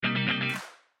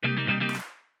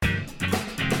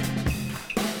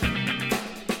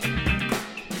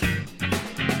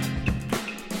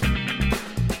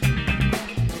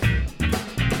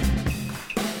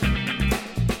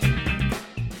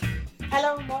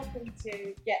welcome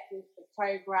to Get With The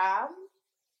Programme.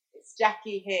 It's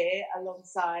Jackie here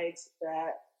alongside the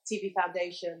TV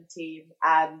Foundation team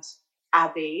and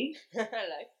Abby. Hello.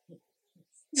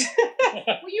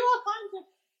 Well, you are kind of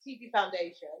TV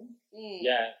Foundation.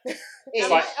 Yeah.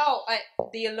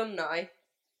 The alumni.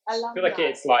 I feel like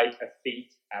it's like a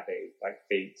feet Abby, like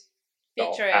feet.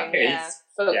 Featuring, Abby's.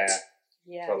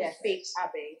 Yeah. Feet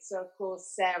Abby. So, of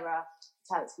course, Sarah,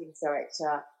 talent schemes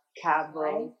director,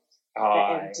 Campbell, the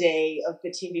MD of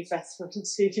the TV Festival and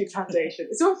TV Foundation.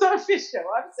 It's all so official,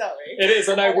 I'm sorry. It is,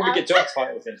 I know, when we get job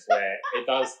titles into it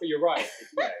does, but you're right,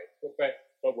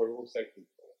 but we're also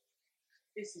people.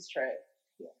 This is true.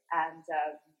 Yeah. And,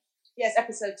 yes,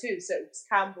 episode 2, so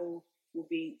Campbell will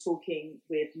be talking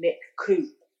with Nick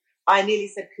Coupe. I nearly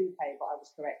said Coupe, but I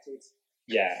was corrected.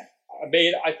 Yeah. I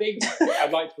mean,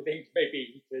 I'd like to think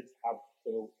maybe he could have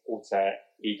an alter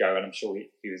ego, and I'm sure if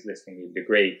he was listening, he would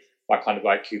agree. Like, kind of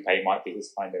like Coupe might be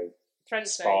his kind of French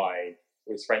spy,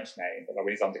 or his French name, but like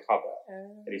when he's undercover,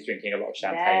 and he's drinking a lot of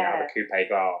champagne out of a Coupe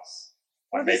glass,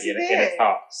 like maybe in a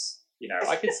tux. You know,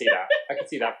 I could see that. I could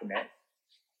see that from it.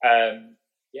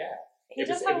 Yeah. He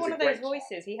does have one of those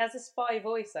voices. He has a spy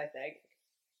voice, I think.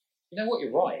 You know what?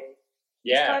 You're right.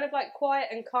 Yeah. It's kind of like quiet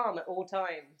and calm at all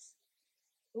times.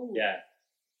 Ooh. Yeah.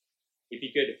 It'd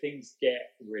be good if things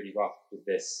get really rough with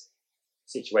this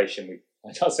situation we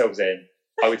find ourselves in.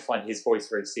 I would find his voice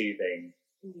very soothing.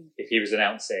 If he was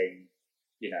announcing,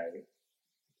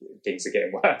 things are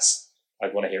getting worse,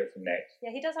 I'd want to hear it from Nick.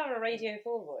 Yeah, he does have a Radio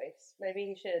 4 voice.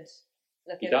 Maybe he should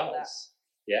look into that. He does.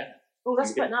 Yeah. Oh,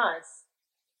 that's quite nice.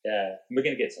 Yeah. And we're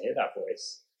going to get to hear that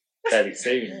voice fairly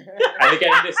soon. And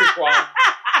again, this is one.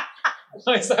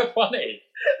 Is that funny?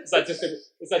 Is that just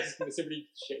going to be a really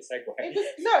shit segue?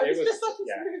 It was just such a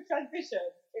smooth transition.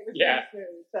 It was really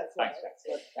smooth. That's why.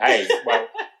 Thanks. Hey, well,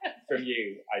 from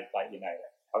you, I'd like,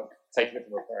 I'm taking it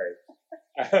from a pro.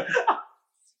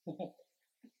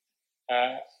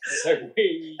 So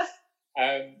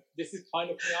this is kind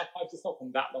of from the archives. It's not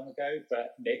from that long ago,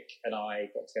 but Nick and I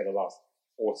got together last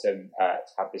autumn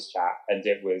to have this chat, and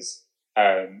it was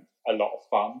a lot of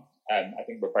fun. I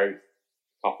think we're both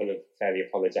a couple of fairly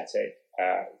apologetic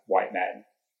white men.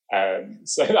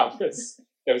 So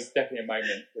there was definitely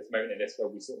there's a moment in this where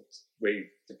we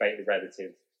debate the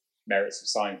relative merits of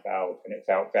Seinfeld, and it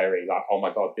felt very like, oh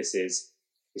my God, this is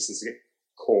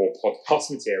core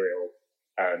podcast material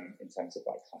in terms of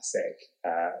like classic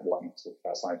what I'm talking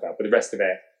about Seinfeld. But the rest of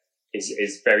it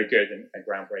is very good and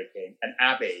groundbreaking. And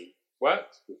Abby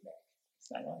worked with Nick. Is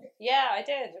that right? Yeah, I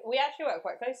did. We actually worked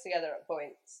quite close together at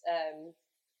points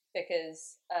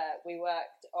because we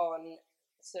worked on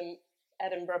some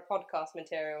Edinburgh podcast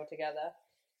material together.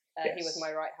 Yes. He was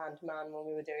my right-hand man when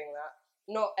we were doing that.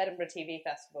 Not Edinburgh TV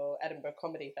Festival, Edinburgh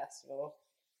Comedy Festival.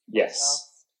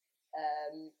 Yes.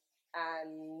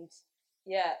 And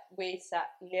yeah, we sat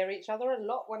near each other a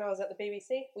lot when I was at the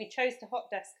BBC. We chose to hot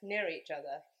desk near each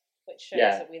other, which shows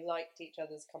that we liked each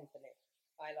other's company.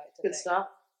 I like to think. Good stuff.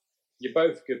 You're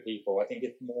both good people. I think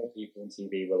if more people in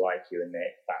TV were like you and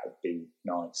Nick, that would be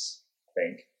nice. I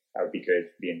think that would be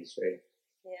good for the industry.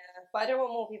 Yeah, but I don't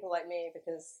want more people like me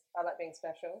because I like being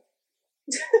special.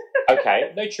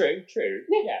 Okay, no, true.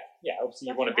 Yeah. Obviously,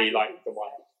 you want to be like the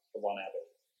one Abby.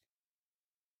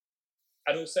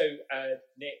 And also,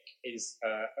 Nick is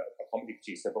a comedy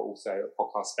producer, but also a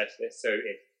podcast specialist. So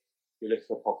if you're looking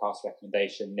for a podcast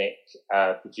recommendation, Nick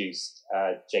produced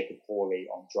Jacob Hawley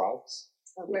on Drugs,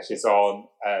 which is on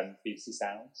BBC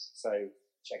Sounds. So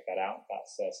check that out.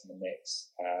 That's some of Nick's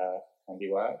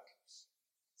handiwork.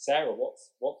 Sarah,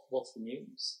 what's the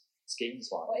news,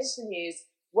 schemes-wise? What is the news?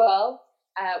 Well,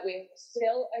 we're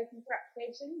still open for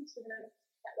applications for the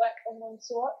network on One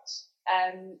to Watch.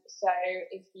 So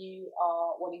if you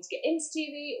are wanting to get into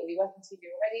TV or you work in TV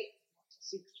already, want to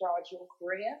supercharge your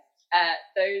career,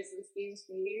 those are the schemes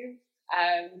for you.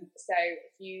 So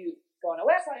if you go on our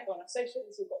website, go on our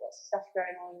socials, we've got lots of stuff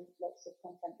going on, lots of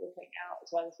content we're putting out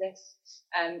as well as this,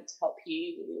 to help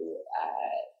you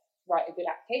write a good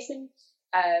application.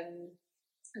 And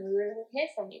we really want to hear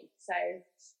from you. So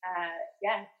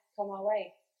come our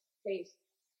way, please.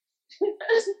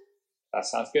 That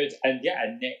sounds good. And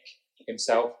Nick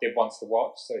himself did Once to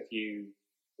Watch. So if you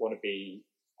want to be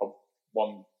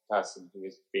one person who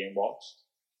is being watched,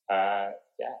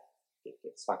 get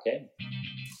stuck in.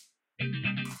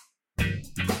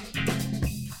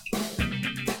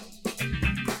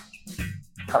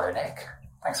 Hello, Nick.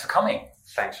 Thanks for coming.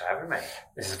 Thanks for having me.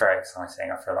 This is very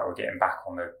exciting. I feel like we're getting back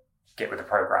on the Get With The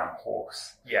Programme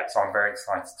horse. Yeah. So I'm very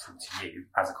excited to talk to you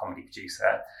as a comedy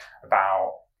producer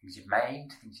about things you've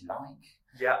made, things you like,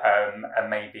 Yeah. And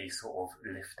maybe sort of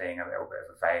lifting a little bit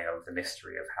of a veil of the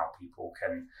mystery of how people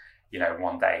can,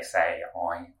 one day say,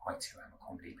 I too am a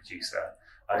comedy producer.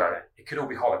 Although it could all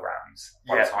be holograms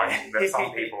by the time that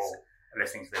some people are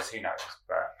listening to this, who knows?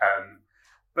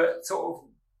 But sort of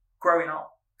growing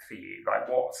up for you, like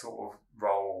what sort of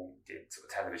role did sort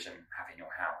of television have in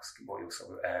your house? What were your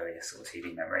sort of earliest sort of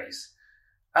TV memories?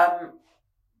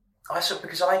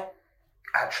 Because I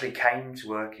actually came to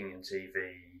working in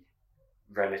TV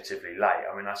relatively late.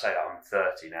 I mean, I say that I'm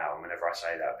 30 now, and whenever I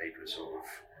say that, people are sort of,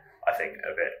 I think,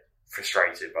 a bit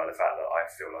frustrated by the fact that I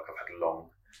feel like I've had a long,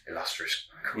 illustrious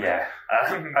career.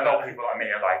 Yeah. A lot of people like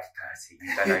me are like 30,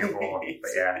 you don't know you're born,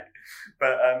 but yeah.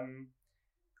 But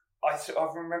I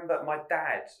remember my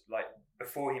dad, like,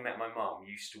 before he met my mum,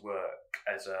 used to work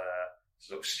as a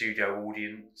sort of studio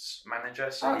audience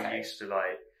manager. So he used to,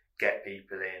 like, get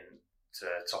people in to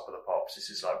Top of the Pops. This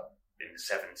is, like, in the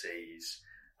 70s.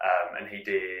 And he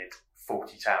did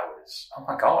 40 Towers. Oh,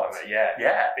 my God.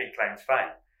 Yeah. Big claim to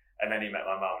fame. And then he met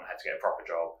my mum and had to get a proper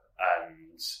job.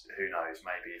 And who knows,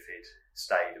 maybe if he'd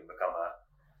stayed and become a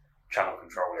channel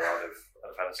controller, I'd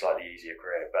have had a slightly easier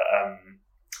career. But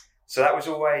so that was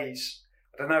always,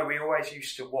 I don't know, we always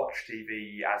used to watch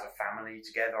TV as a family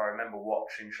together. I remember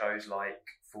watching shows like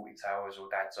 40 Towers or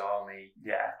Dad's Army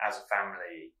as a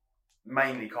family,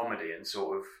 mainly comedy, and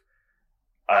sort of,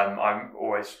 I'm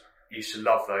always used to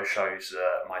love those shows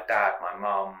that my dad, my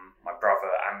mum, my brother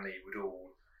and me would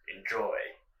all enjoy.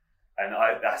 And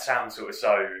that sounds sort of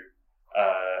so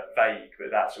vague,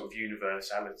 but that sort of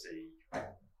universality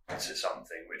to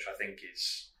something, which I think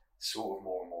is sort of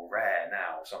more and more rare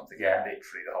now, something that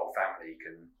literally the whole family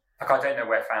can... Like, I don't know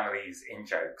where families in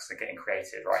jokes are getting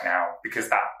created right now, because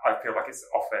that, I feel like it's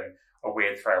often a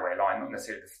weird throwaway line, not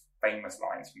necessarily the famous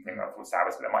lines from things like Full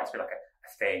Hours, but there might just be like a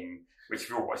thing, which if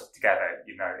you all watch it together,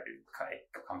 it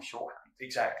becomes shorthand.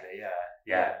 Exactly,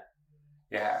 yeah.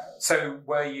 So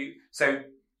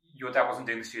your dad wasn't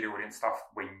doing the studio audience stuff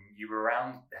when you were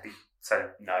around?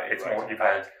 No, it's more you've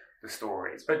heard the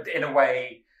stories. But in a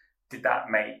way, did that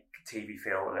make TV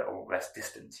feel a little less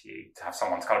distant to you, to have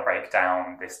someone to kind of break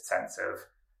down this sense of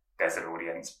there's an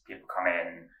audience, people come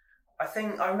in? I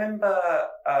think I remember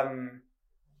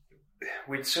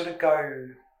we'd sort of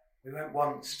we went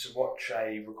once to watch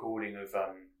a recording of, I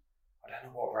don't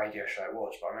know what radio show it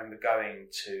was, but I remember going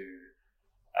to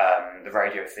the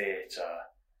radio theatre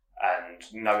and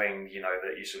knowing, that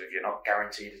you're not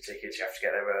guaranteed a ticket, you have to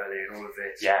get there early and all of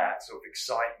this, and that sort of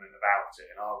excitement about it,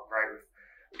 and great,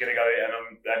 we're going to go in,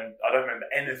 and I don't remember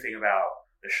anything about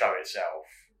the show itself,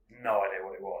 no idea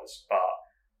what it was, but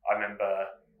I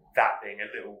remember that being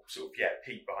a little sort of,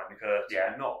 peek behind the curtain,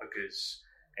 and not because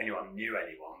anyone knew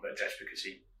anyone, but just because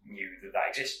he knew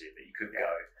that existed, that you could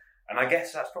go. And I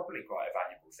guess that's probably quite a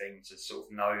valuable thing, to sort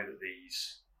of know that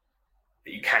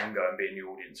that you can go and be in the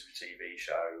audience of a TV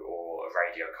show or a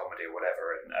radio comedy or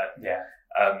whatever,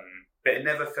 but it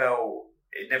never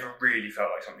really felt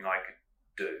like something I could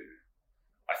do,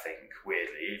 I think,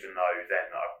 weirdly, even though then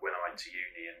when I went to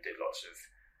uni and did lots of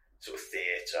sort of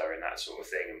theatre and that sort of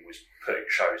thing and was putting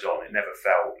shows on, it never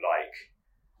felt like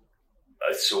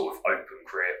a sort of open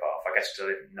career path. I guess because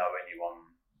I didn't know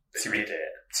anyone that did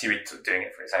it. So you were doing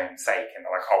it for its own sake, and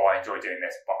like, I enjoy doing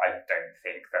this, but I don't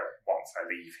think that once I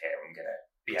leave here I'm going to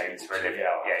be able to live it.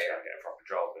 I'll get a proper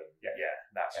job and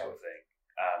that sort of thing.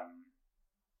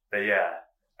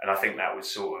 And I think that was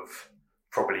sort of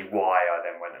probably why I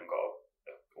then went and got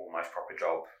a almost proper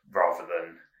job, rather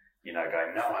than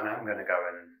going, no, I'm going to go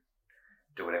and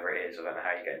do whatever it is. I don't know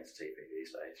how you get into TV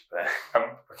these days, but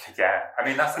I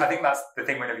mean, I think that's the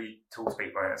thing whenever you talk to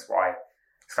people, and that's why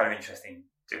it's kind of interesting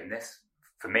doing this.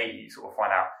 For me, you sort of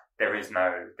find out there is no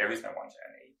one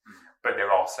journey, but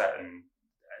there are certain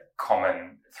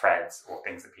common threads or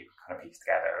things that people kind of piece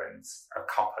together, and a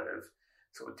couple of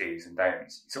sort of do's and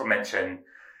don'ts. You sort of mentioned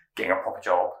getting a proper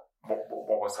job. What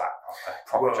was that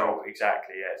proper job?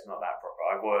 Exactly, it's not that proper.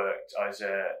 I worked as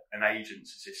an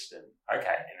agent's assistant in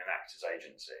an actor's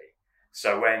agency.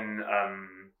 So when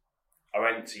I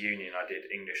went to uni and I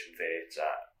did English and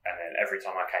theatre, and then every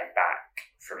time I came back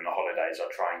from the holidays,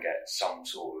 I'd try and get some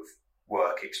sort of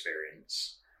work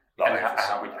experience. Like, and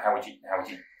how would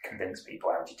you convince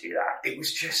people? How would you do that? It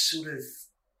was just sort of,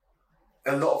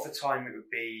 a lot of the time it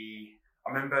would be, I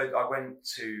remember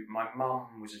my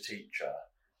mum was a teacher,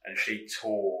 and she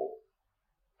taught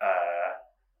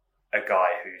a guy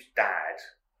whose dad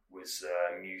was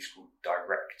the musical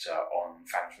director on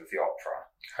Phantom of the Opera.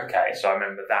 Okay. So I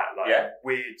remember that,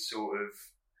 weird sort of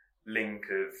link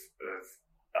of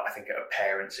I think at a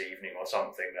parents' evening or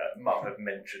something, that mum had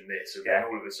mentioned this, and then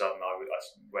all of a sudden I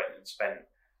went and spent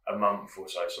a month or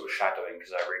so sort of shadowing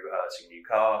because they were rehearsing new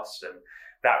cast and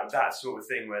that sort of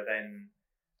thing where then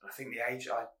I think I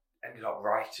ended up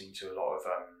writing to a lot of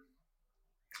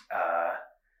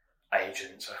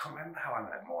agents. I can't remember how I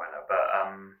met Moana, but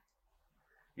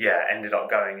ended up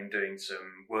going and doing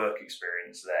some work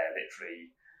experience there,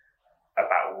 literally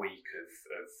about a week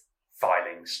of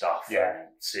filing stuff and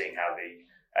seeing how the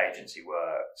agency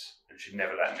worked. And she'd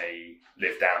never let me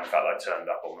live down the fact that I turned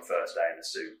up on my first day in a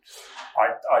suit.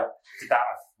 I did that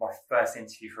my first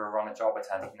interview for a runner job. I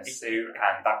turned up in a suit,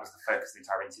 and that was the focus of the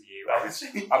entire interview.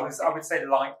 I would say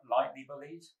lightly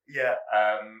bullied. Yeah.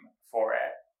 For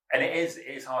it. And it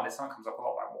is hard. It sometimes comes up a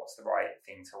lot like what's the right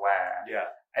thing to wear.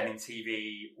 Yeah. And in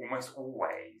TV, almost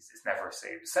always, it's never a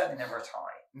suit. Certainly never a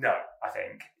tie. No. I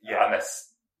think. Yeah.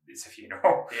 Unless it's a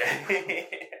funeral. Yeah.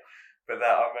 But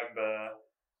that, I remember,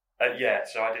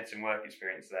 so I did some work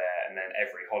experience there, and then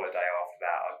every holiday after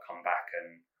that, I'd come back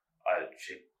and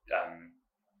she'd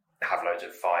have loads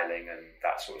of filing and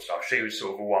that sort of stuff. She was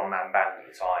sort of a one-man band at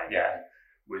the time. Yeah.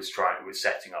 Was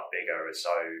setting up bigger.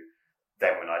 So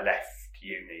then when I left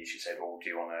uni, she said, "Well, do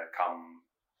you want to come?"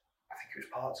 I think it was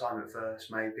part-time at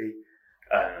first, maybe,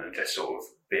 and just sort of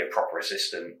be a proper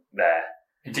assistant there.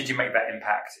 Did you make that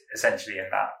impact essentially in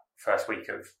that first week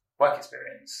of work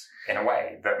experience in a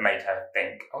way that made her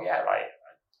think, "Oh yeah, like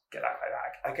get that guy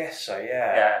back"? I guess so.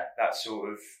 Yeah. Yeah. That sort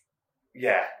of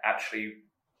actually,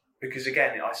 because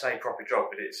again, I say proper job,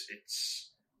 but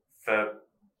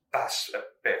that's a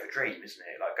bit of a dream, isn't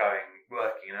it? Like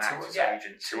working in an actors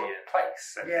agency to a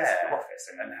place and the office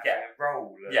and having a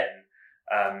role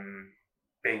and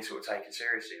being sort of taken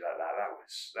seriously like that.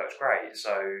 That was great.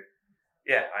 So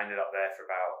I ended up there for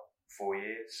about 4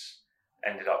 years.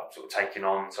 Ended up sort of taking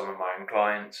on some of my own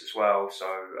clients as well. So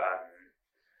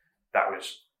that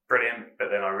was brilliant. But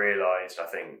then I realised, I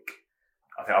think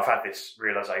I've had this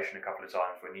realisation a couple of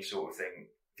times when you sort of think,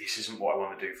 this isn't what I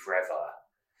want to do forever.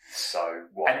 So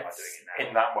why am I doing it now?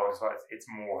 In that world as well, it's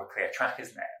more of a clear track,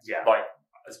 isn't it? Yeah. Like,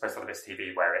 as opposed to this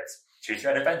TV where it's choose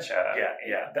your own adventure.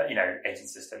 Yeah. Agent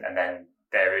assistant, and then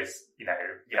there is, and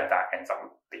that ends up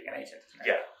with being an agent, isn't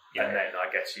it? Yeah. And then I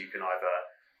guess you can either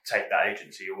take that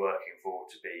agency you're working for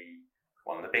to be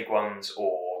one of the big ones,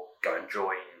 or go and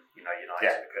join,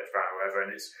 United, Curtis Brown, or whatever.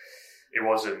 And it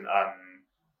wasn't,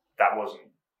 that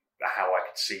wasn't how I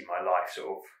could see my life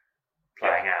sort of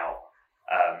playing out.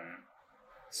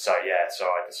 So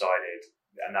I decided,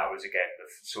 and that was again the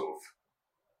sort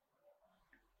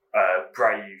of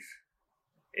brave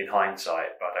in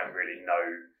hindsight, but I don't really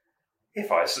know if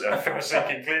I was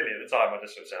thinking clearly at the time. I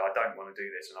just sort of said, I don't want to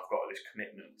do this, and I've got this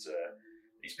commitment to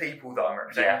these people that I'm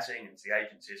representing and to the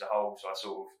agency as a whole. So I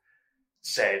sort of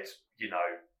said,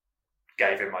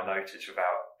 gave him my notice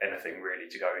without anything really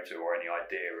to go to or any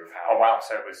idea of how. Oh wow!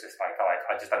 So it was just like I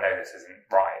know this isn't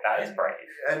right. That is brave.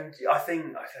 And I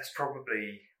think that's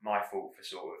probably my fault for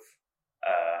sort of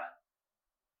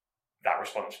that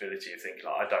responsibility of thinking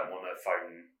like, I don't want to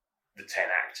phone the 10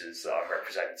 actors that I'm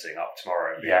representing up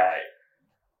tomorrow and be like,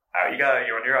 out you go,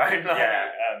 you're on your own. And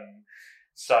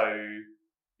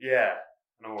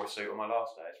I wore a suit on my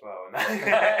last day as well.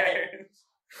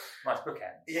 Nice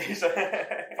bookend. Yes.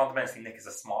 Fundamentally, Nick is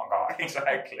a smart guy.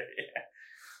 Exactly. Yeah.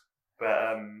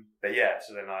 But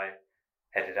so then I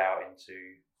headed out to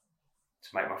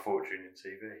make my fortune in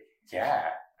TV.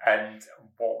 Yeah. And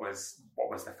what was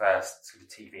the first sort of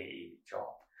TV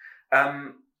job?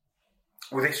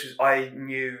 Well, I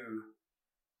knew,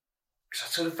 because I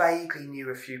sort of vaguely knew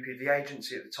a few people. The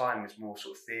agency at the time was more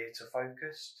sort of theatre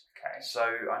focused. Okay. So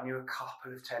I knew a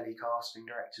couple of telecasting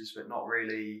directors, but not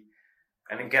really.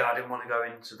 And again, I didn't want to go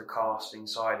into the casting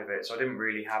side of it, so I didn't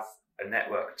really have a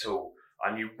network at all.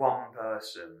 I knew one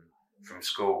person from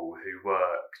school who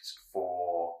worked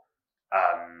for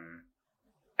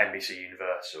NBC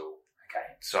Universal.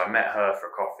 Okay, so I met her for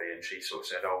a coffee, and she sort of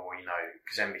said, "Oh, well,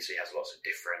 because NBC has lots of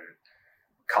different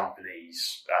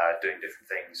companies doing different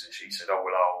things," and she said, "Oh,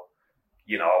 well, I'll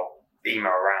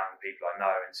email around the people I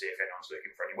know and see if anyone's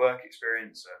looking for any work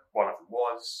experience." And one of them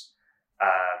was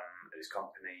this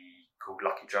company called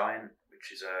Lucky Giant,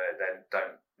 which is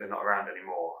they're not around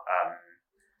anymore.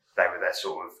 They were their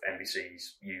sort of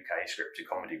NBC's UK scripted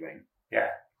comedy wing.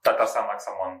 Yeah, that does sound like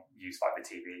someone used like the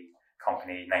TV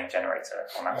company name generator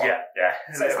on that one. Yeah.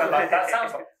 So that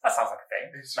sounds like a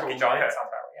thing. Lucky Giant sounds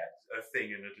about right. Yeah, a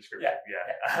thing in a description.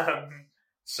 Yeah.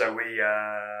 So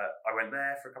I went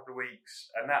there for a couple of weeks,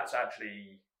 and that's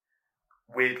actually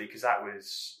weirdly because there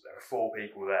were 4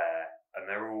 people there, and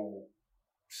they're all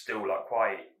still like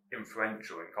quite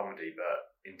influential in comedy,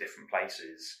 but in different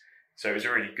places. So it was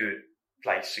a really good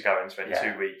place to go and spend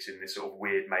 2 weeks in this sort of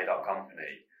weird made-up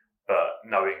company. but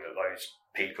knowing that those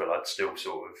people I'd still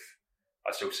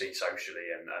see socially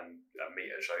and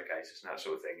meet at showcases and that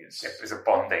sort of thing. It was a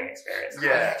bonding experience.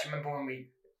 Yeah. Do you remember when we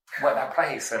went that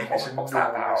place and it's what's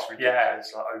that about?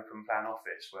 Ridiculous, like open plan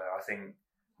office where I think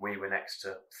we were next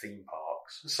to theme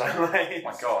parks. So like, oh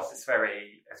my God, it feels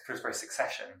very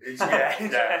Succession.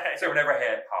 Yeah. So whenever I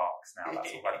hear parks now,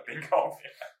 that's all I think of.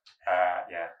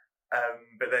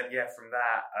 But then from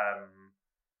that,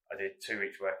 I did 2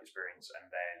 weeks work experience,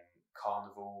 and then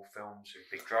Carnival Films, who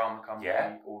big drama company,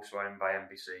 also owned by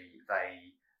NBC.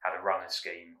 They had a runner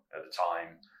scheme at the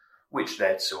time, which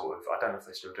they'd sort of, I don't know if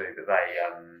they still do, but they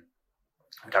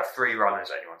would have 3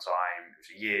 runners at any one time. It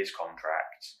was a year's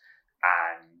contract,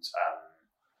 and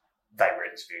they were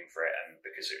interviewing for it, and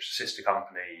because it was a sister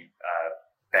company,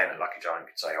 Ben at Lucky Giant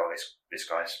could say, this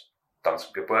guy's done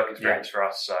some good work experience for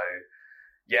us. So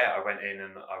I went in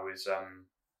and I was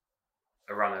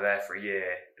a runner there for a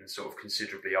year, and sort of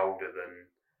considerably older than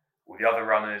all the other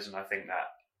runners, and I think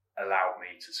that allowed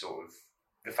me to sort of,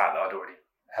 the fact that I'd already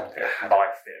had a bit of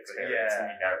life experience,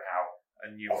 and you know how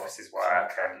new offices work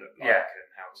and look like,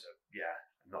 and how to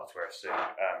not to wear a suit.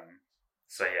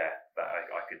 That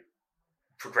I could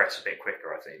progress a bit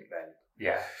quicker, I think, then.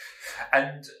 Yeah.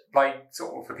 And like,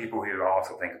 sort of for people who are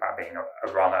sort of thinking about being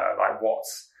a runner, like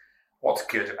what's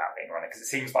good about being a runner? Because it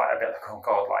seems like a bit like, oh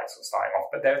God, like sort of starting off,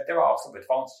 but there are some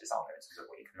advantages, aren't there, in terms of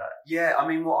what you can learn? Yeah, I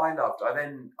mean, what I loved,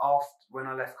 when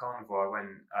I left Carnival, I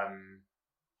went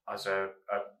as a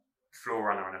floor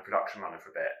runner and a production runner for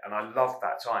a bit, and I loved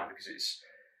that time because it's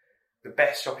the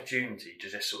best opportunity to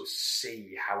just sort of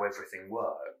see how everything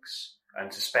works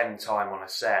and to spend time on a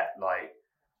set, like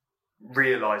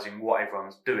realising what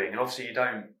everyone's doing. And obviously you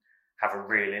don't have a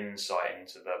real insight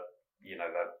into the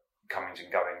comings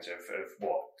and goings of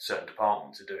what certain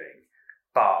departments are doing.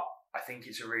 But I think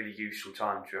it's a really useful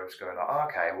time to be able to go like, oh,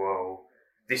 okay, well,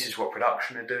 this is what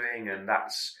production are doing, and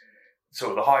that's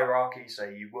sort of the hierarchy. So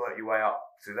you work your way up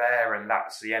to there, and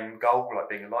that's the end goal, like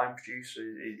being a line producer.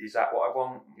 Is that what I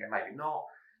want? Yeah, maybe not.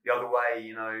 The other way,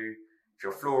 if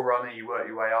you're a floor runner, you work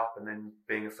your way up, and then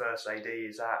being a first AD,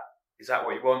 is that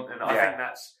what you want? And I think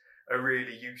that's a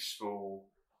really useful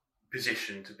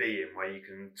position to be in, where you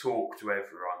can talk to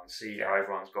everyone, see how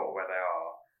everyone's got where they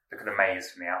are. Look at the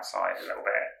maze from the outside a little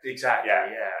bit. Exactly,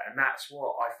 and that's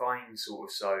what I find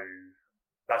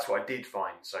that's what I did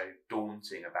find so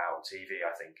daunting about TV,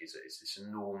 I think, is this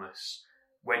enormous,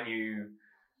 when you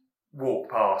walk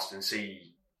past and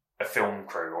see a film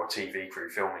crew or a TV crew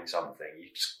filming something, you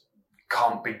just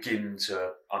can't begin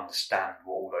to understand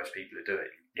what all those people are doing.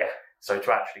 Yeah. So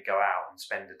to actually go out and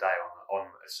spend a day on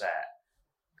a set,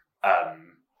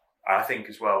 I think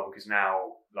as well, because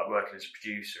now, like working as a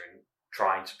producer and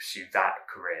trying to pursue that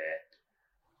career,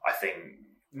 I think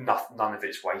none of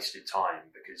it's wasted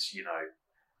time, because,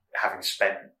 having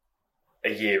spent a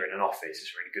year in an office is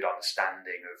a really good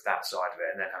understanding of that side of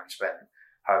it, and then having spent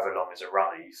however long as a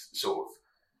runner,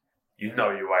 you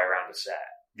know your way around a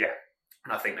set. Yeah.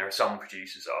 And I think there are some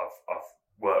producers that I've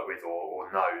worked with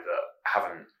or know that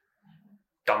haven't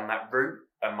done that route,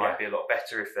 and might be a lot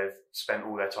better if they've spent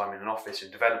all their time in an office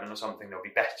in development or something. They'll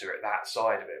be better at that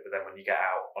side of it, but then when you get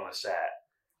out on a set,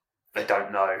 they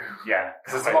don't know. Yeah,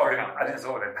 because there's a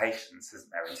lot of impatience,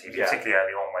 isn't there, in TV, particularly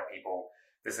early on, where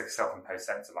there's a self-imposed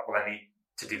sense of like, well, I need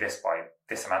to do this by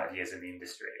this amount of years in the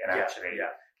industry, and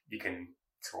you can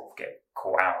sort of get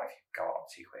caught out if you go up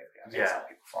too quickly. I think that's how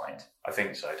people find. I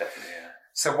think so, definitely. Yeah.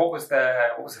 So, what was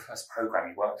the first program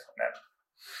you worked on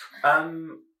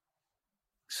then?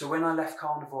 So when I left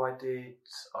Carnival, I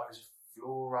was a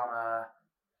floor runner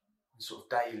and sort of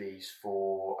dailies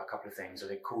for a couple of things. I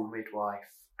did Call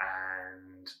Midwife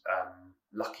and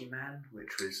Lucky Man,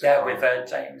 which was with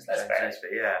James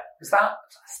Nesbitt. Yeah. Was that a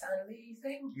Stan Lee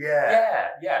thing? Yeah.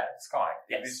 Sky.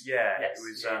 Yes. It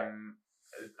was, it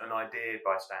was an idea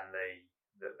by Stan Lee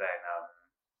that then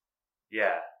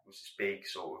it was this big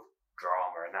sort of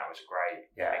drama, and that was a great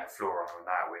being a floor runner on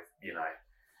that, with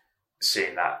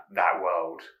seeing that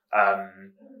world.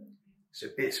 So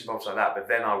bits and bobs like that. But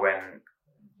then I went,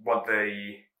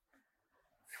 the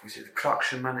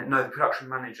production manager? No, the production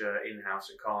manager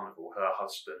in-house at Carnival, her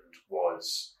husband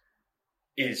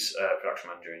is a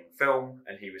production manager in film,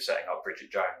 and he was setting up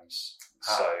Bridget Jones.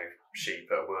 So she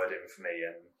put a word in for me,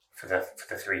 and for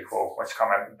the threequel, which I can't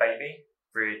remember, Baby?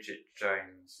 Bridget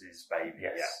Jones's Baby.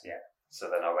 Yes. Yeah. So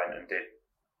then I went and did,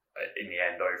 in the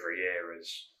end, over a year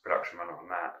as production manager on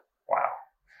that. Wow.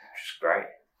 Which is great.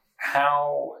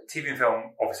 How TV and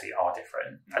film obviously are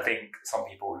different. I think some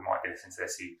people who might be listening to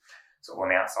this, who sort of on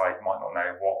the outside might not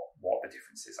know what the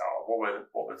differences are. What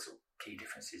were the sort of key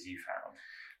differences you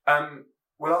found?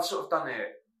 Well, I've sort of done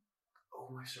it all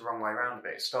almost the wrong way around a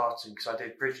bit. Starting because I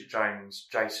did Bridget Jones,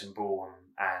 Jason Bourne,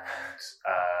 and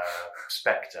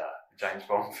Spectre, the James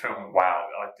Bond film. Wow,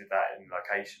 I did that in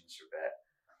locations for a bit.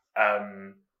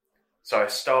 So I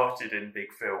started in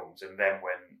big films and then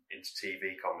went into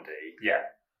TV comedy. Yeah.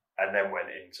 And then went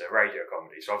into radio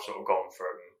comedy. So I've sort of gone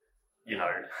from,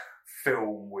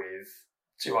 film with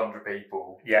 200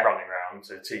 people running around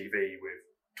to TV with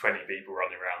 20 people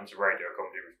running around to radio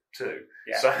comedy with 2.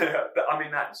 Yeah. So, I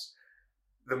mean, that's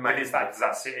the main... But is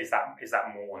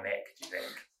that more Nick, do you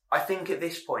think? I think at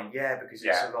this point, because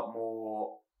it's a lot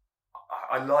more...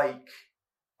 I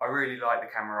really like the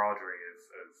camaraderie of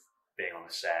being on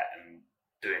the set and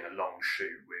doing a long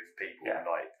shoot with people,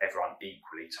 like everyone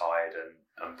equally tired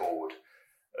and bored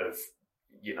of,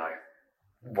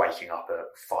 waking up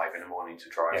at 5 a.m. to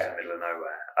drive to the middle of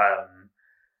nowhere.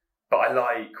 But I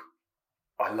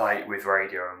like with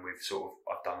radio and with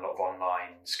I've done a lot of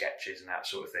online sketches and that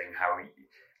sort of thing, how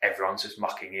everyone's just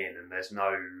mucking in and there's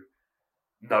no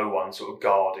one sort of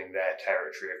guarding their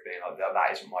territory of being like,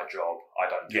 that isn't my job. I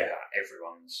don't do that.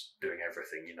 Everyone's doing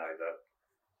everything, the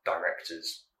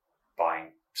directors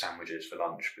buying sandwiches for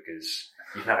lunch because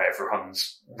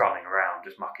everyone's running around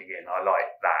just mucking in. I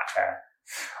like that.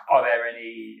 Are there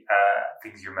any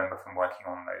things you remember from working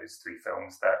on those 3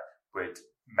 films that would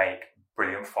make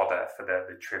brilliant fodder for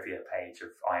the trivia page of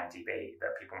IMDb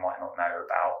that people might not know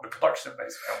about the production of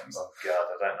those films? Oh God,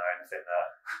 I don't know anything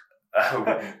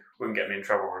that wouldn't get me in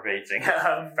trouble repeating.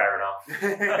 Fair enough.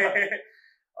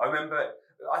 I remember,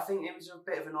 I think it was a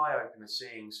bit of an eye-opener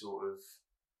seeing sort of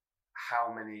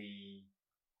how many,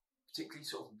 particularly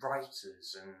sort of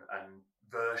writers and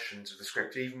versions of the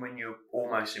script, even when you're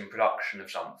almost in production of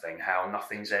something, how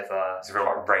nothing's ever... It's a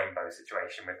real rainbow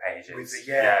situation with pages.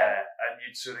 And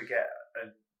you'd sort of get...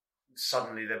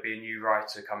 suddenly there'd be a new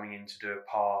writer coming in to do a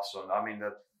pass on... I mean,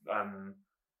 the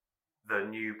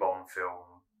new Bond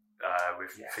film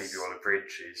with Phoebe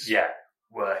Waller-Bridge is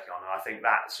working on, and I think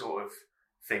that sort of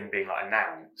thing being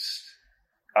announced,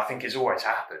 I think it's always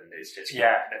happened. It's just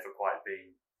never quite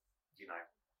been,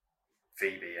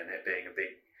 Phoebe and it being a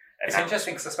big... It's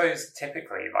interesting because I suppose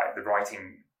typically, the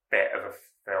writing bit of a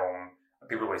film,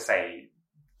 people always say,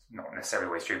 not necessarily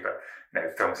always true, but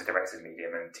film's a director's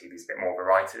medium and TV's a bit more of a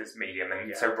writer's medium,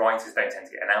 and so writers don't tend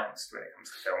to get announced when it comes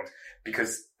to films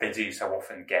because they do so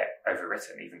often get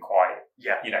overwritten, even quite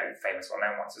famous,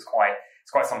 well-known ones. It's quite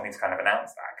something to kind of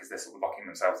announce that because they're sort of locking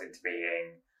themselves into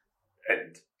being,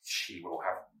 and she will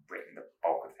have written the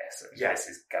bulk of this, and this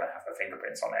is going to have her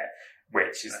fingerprints on it,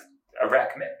 which is a rare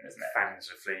commitment, isn't it? Fans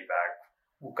of Fleabag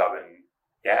will go and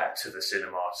to the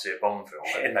cinema to see a Bond film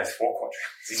in those 4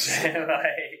 quadrants.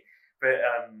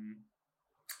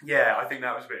 I think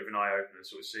that was a bit of an eye-opener,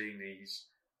 sort of seeing these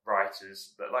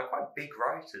writers, that quite big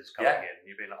writers coming in, and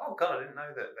you'd be like, oh God, I didn't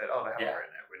know that they haven't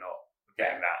written it, we're not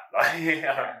doing that.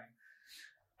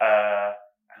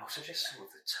 And also just sort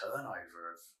of the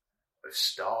turnover of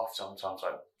staff sometimes,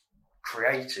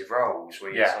 creative roles where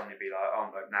you suddenly be like,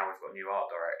 oh, now we've got a new art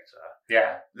director.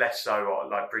 Yeah. Less so,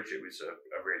 Bridget was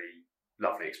a really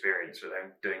lovely experience with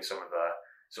them doing some of the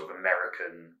sort of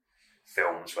American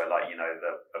films where,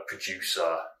 a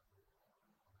producer,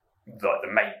 the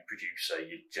main producer,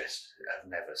 you just have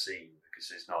never seen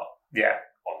because it's not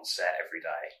on set every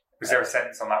day. Was there a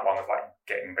sense on that one of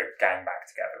getting the gang back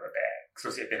together a bit?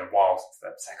 Because obviously it'd been a while since the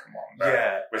second one.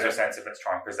 But was there a sense of let's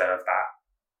try and preserve that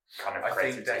kind of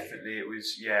creativity? I think definitely it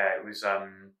was a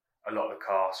lot of the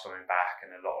cast coming back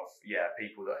and a lot of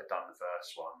people that had done the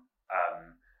first one.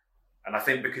 And I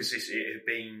think because it had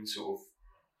been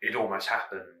it almost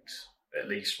happened at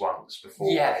least once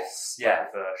before. Yes, the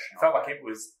version. It felt like it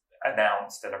was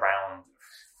announced and around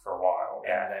for a while.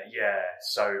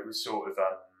 So it was sort of.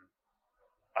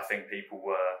 I think people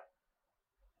were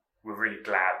really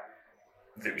glad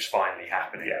that it was finally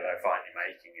happening. Yeah, they're finally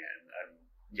making it, and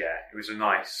it was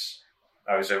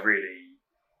that was a really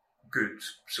good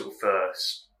sort of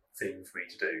first thing for me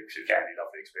to do because it was a really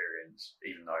lovely experience,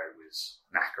 even though it was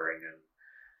knackering and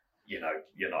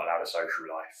you're not allowed a social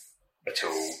life at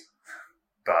all.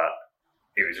 But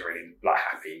it was a really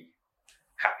happy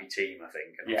team, I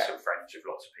think, and I'm still friends with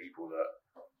lots of people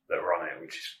that were on it,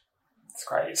 which is. That's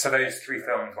great. So those 3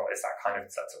 films, what is that kind of?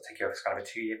 Does that sort of take you over kind of a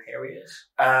 2-year period?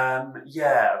 About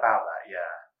that.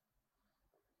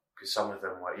 Because some of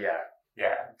them were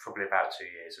probably about 2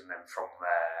 years, and then from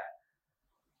there,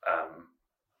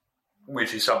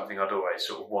 which is something I'd always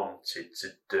sort of wanted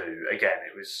to do. Again,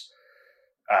 it was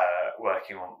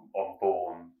working on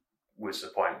Bourne was the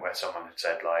point where someone had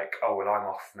said oh well, I'm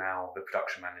off now. The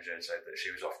production manager said that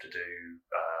she was off to do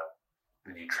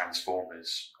the new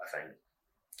Transformers, I think.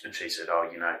 And she said, oh,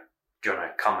 do you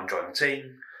want to come and join the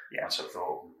team? Yeah. I sort of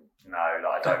thought, no,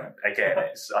 like, I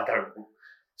don't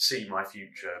see my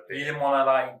future. You didn't want to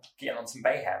like get on some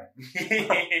mayhem.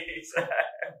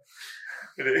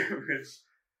 But it was,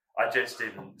 I just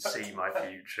didn't see my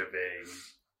future being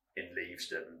in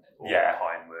Leavesden or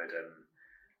Pinewood and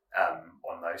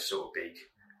on those sort of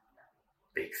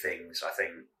big things. I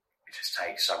think it just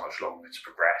takes so much longer to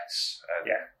progress.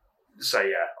 So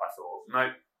I thought,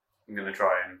 nope, I'm going to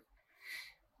try and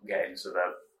get into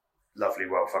the lovely,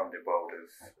 well-funded world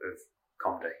of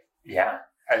comedy. Yeah.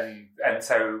 And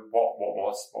so what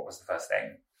was the first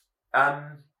thing?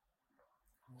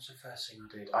 What was the first thing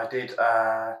I did?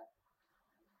 I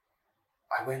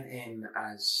went in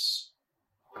as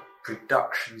a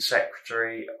production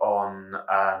secretary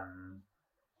on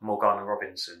Morgana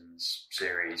Robinson's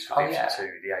series for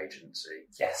 52, The Agency.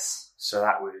 Yes. So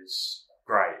that was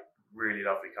great. Really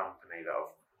lovely company that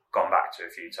I've gone back to a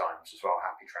few times as well.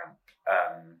 Happy Tramp.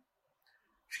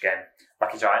 Which again,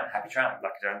 Lucky Giant, Happy Tramp.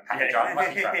 Lucky Giant, Giant,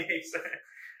 Lucky Tramp.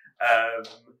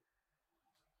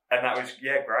 And that was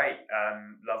great.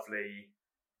 Lovely.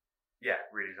 Yeah,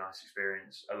 really nice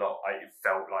experience. It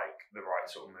felt like the right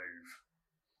sort of move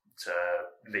to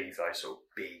leave those sort of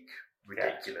big,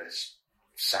 ridiculous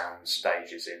sound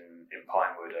stages in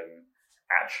Pinewood and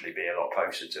actually be a lot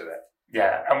closer to it.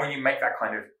 Yeah, and when you make that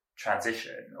kind of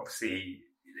transition, obviously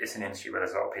it's an industry where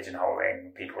there's a lot of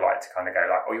pigeonholing. People like to kind of go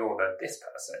like, oh, you're this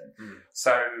person.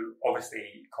 So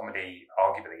obviously comedy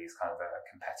arguably is kind of a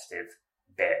competitive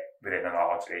bit within a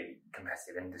largely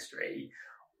competitive industry.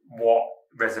 What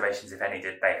reservations, if any,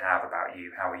 did they have about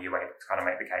you? How were you able to kind of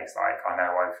make the case like, I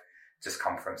know I've just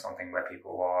come from something where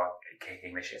people are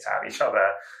kicking the shit out of each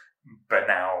other, but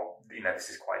now, this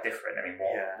is quite different. I mean,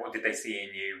 what did they see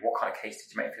in you? What kind of case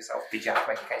did you make for yourself? Did you have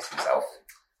to make a case for yourself?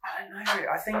 I don't know.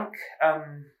 I think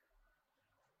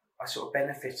I sort of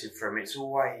benefited from it's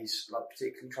always like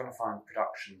particularly trying to find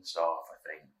production staff. I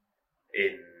think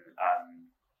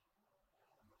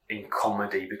in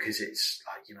comedy because it's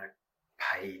like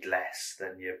paid less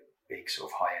than your big sort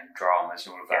of high end dramas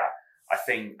and all of that. I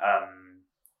think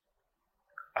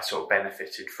I sort of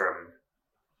benefited from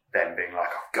them being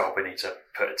like, oh God, we need to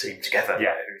put a team together.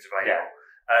 Who's available?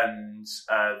 And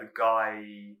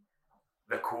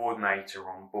the coordinator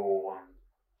on Bourne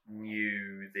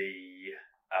knew the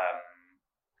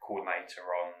coordinator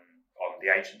on the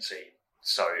agency,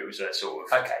 so it was a sort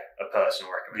of a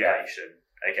personal recommendation.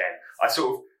 Again, I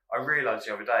realised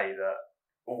the other day that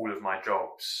all of my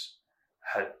jobs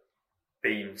had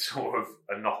been sort of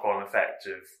a knock-on effect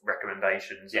of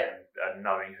recommendations and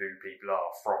knowing who people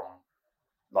are from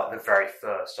like the very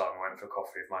first time I went for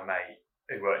coffee with my mate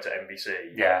who worked at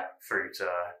NBC through to,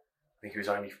 I think it was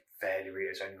only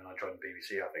when I joined the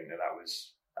BBC, I think that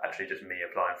was actually just me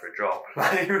applying for a job.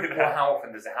 Well, how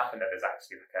often does it happen that there's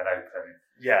actually like an open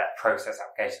process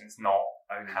application? It's not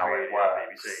only how really it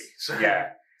works. BBC. So.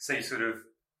 So you sort of,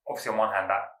 obviously on one hand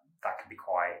that can be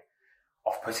quite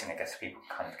off-putting, I guess, for people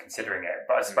kind of considering it.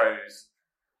 But I suppose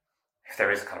if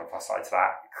there is a kind of a plus side to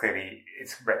that, clearly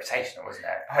it's reputational, isn't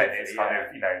it? And it's kind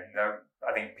of,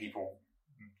 I think people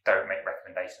don't make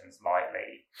recommendations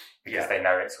lightly because they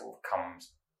know it sort of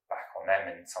comes back on them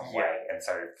in some way. And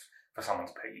so for someone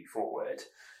to put you forward,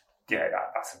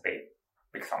 that's a big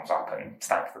thumbs up and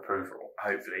stamp of approval.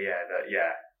 Hopefully,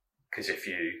 because if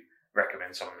you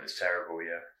recommend someone that's terrible,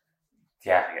 you're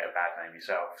going to get a bad name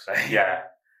yourself. So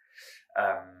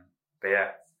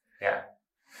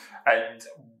And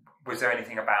was there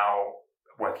anything about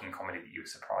working in comedy that you were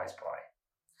surprised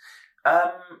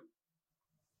by?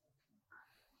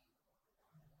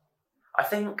 I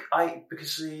think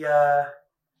because the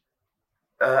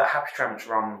Happy Tramp's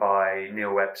run by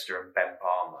Neil Webster and Ben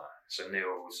Palmer. So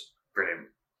Neil's brilliant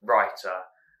writer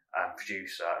and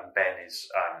producer, and Ben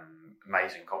is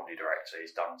amazing comedy director.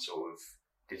 He's done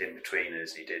did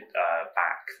In-Betweeners, he did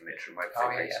Back, the Mitch and Webb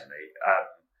thing recently.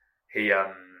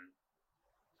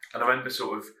 And I remember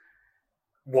sort of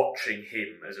watching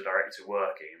him as a director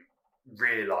working,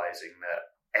 realising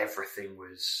that everything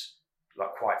was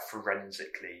like quite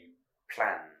forensically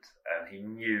planned, and he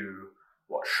knew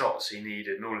what shots he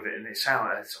needed and all of it. And it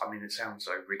sounds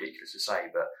so ridiculous to say,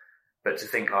 but to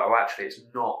think like, actually, it's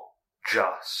not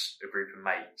just a group of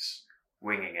mates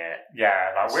winging it.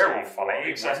 Yeah, like we're all funny.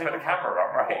 Let's put the camera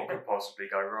on, right? What could possibly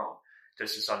go wrong?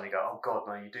 Just to suddenly go, oh God,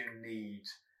 no, you do need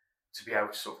to be able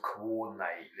to sort of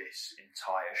coordinate this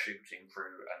entire shooting crew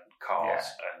and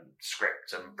cast and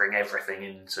script and bring everything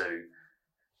into,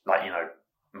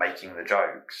 making the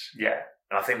jokes. Yeah.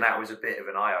 And I think that was a bit of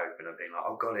an eye-opener, being like,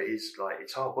 oh God, it's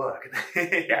hard work.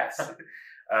 Yes.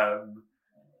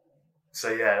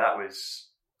 So that was,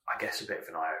 I guess, a bit of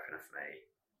an eye-opener for me.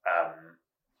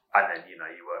 And then, you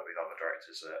work with other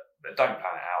directors that don't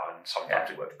plan it out, and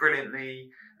sometimes it works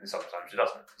brilliantly, and sometimes it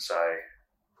doesn't. So,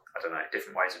 I don't know,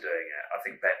 different ways of doing it. I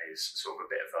think Ben is sort of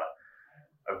a bit of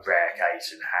a rare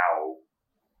case in how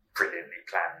brilliantly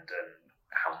planned and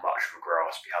how much of a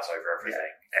grasp he has over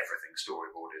everything, everything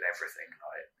storyboarded, everything,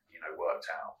 worked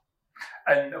out.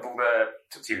 And of all the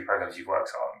TV programs you've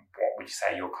worked on, what would you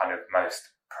say you're kind of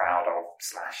most proud of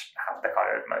 / have the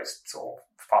kind of most sort of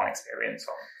fun experience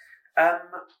on?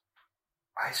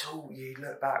 It's all, you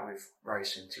look back with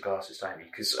rose-tinted glasses, don't you?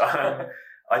 Because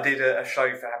I did a show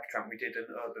for Happy Tramp. We did an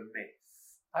urban myth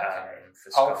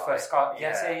for Sky. Oh, for Sky.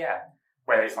 Yes, yeah.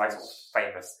 Where it's like sort of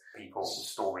famous people's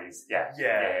stories. Yeah,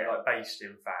 like based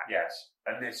in fact. Yes.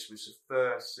 And this was the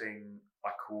first thing I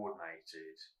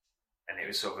coordinated, and it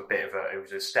was sort of it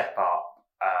was a step up,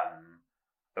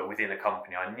 but within a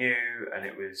company I knew, and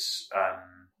it was a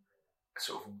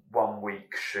sort of 1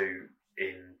 week shoot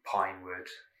in Pinewood,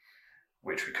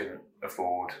 which we couldn't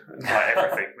afford. Like,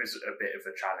 everything was a bit of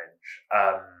a challenge.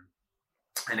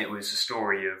 And it was a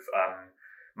story of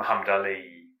Muhammad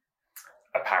Ali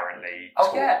apparently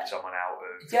talked someone out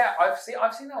of... Yeah, I've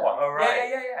seen that one. Oh,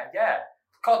 right. Yeah.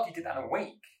 God, you did that in a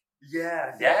week.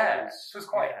 Yeah. It was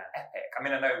quite epic. I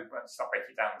mean, I know, to not break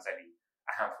it down, there's only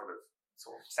a handful of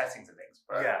sort of settings and things,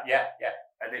 but yeah.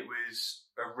 And it was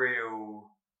a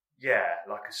real,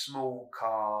 like a small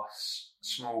cast,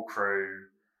 small crew,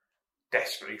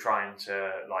 desperately trying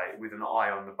to, like, with an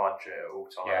eye on the budget at all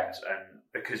times. And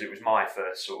because it was my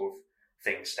first sort of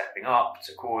thing stepping up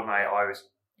to coordinate, I was,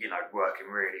 working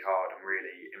really hard and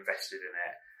really invested in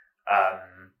it.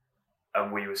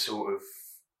 And we were sort of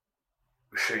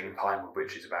shooting Pinewood,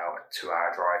 which is about a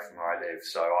 2-hour drive from where I live.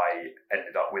 So I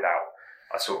ended up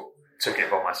I sort of took it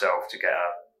upon myself to get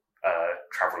a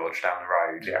travel lodge down the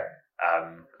road. Yeah.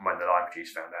 When the line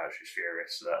producer found out, she was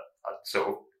furious that I'd sort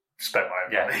of spent my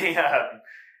own money.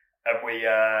 And we,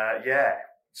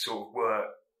 sort of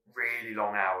worked really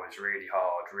long hours, really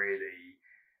hard, really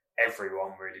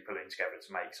everyone really pulling together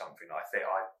to make something that I think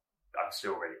I'm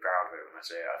still really proud of it when I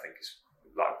see it. I think it's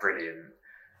like brilliant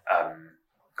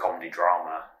comedy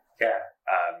drama. Yeah.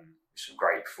 Some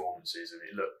great performances, and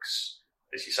it looks,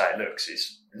 as you say, it looks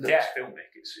filmic.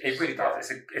 It really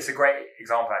does. It's a great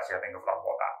example, actually, I think, of like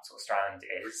what that sort of strand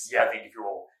is. Yeah. I think if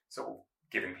you're sort of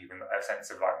giving people a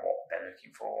sense of like what they're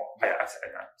looking for, I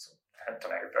don't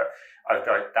know, but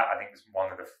that I think was one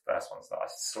of the first ones that I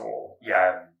saw.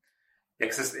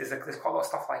 Because there's quite a lot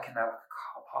of stuff like in a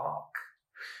car park.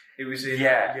 It was in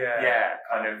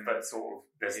kind of, but sort of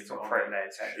there's sort of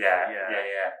led,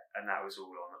 and that was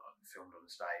all filmed on the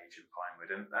stage in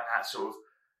Pinewood, and that sort of,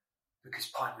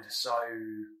 because Pinewood is so,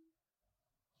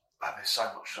 there's so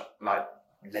much like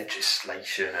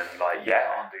legislation and like you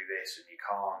can't do this and you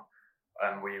can't,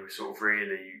 and we were sort of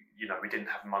really, we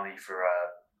didn't have money for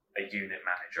a unit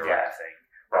manager or anything,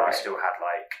 but we still had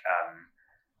like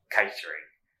catering.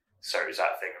 So it was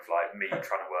that thing of like me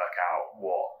trying to work out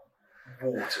what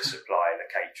water supply the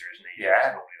caterers need.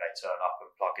 Because normally they turn up and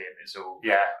plug in. It's all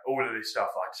all of this stuff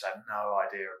I just had no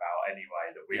idea about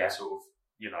anyway, that we were sort of,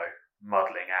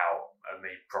 muddling out, and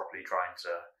me properly trying to,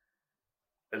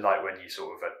 like when you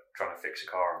sort of are trying to fix a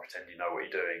car and pretend you know what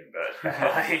you're doing, but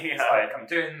it's like, I'm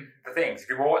doing the things. If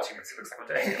you're watching this, it looks like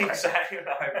I'm doing it. Exactly.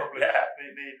 Probably.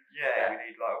 We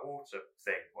need like a water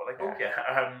thing, what they call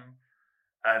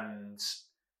and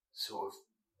sort of,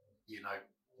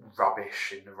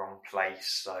 rubbish in the wrong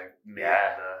place. So me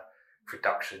and the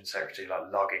production secretary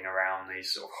like lugging around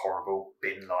these sort of horrible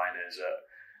bin liners at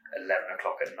 11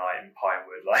 o'clock at night in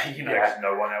Pinewood, because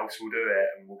no one else will do it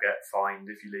and will get fined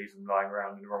if you leave them lying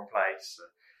around in the wrong place.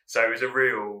 So it was a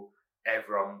real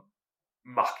everyone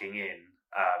mucking in.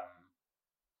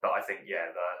 But I think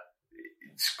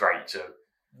it's great to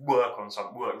work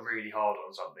really hard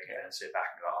on something and then sit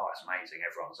back and go, oh, it's amazing,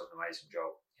 everyone's done an amazing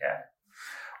job. Yeah.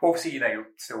 Obviously,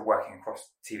 you're still working across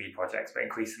TV projects, but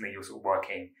increasingly you're sort of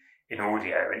working in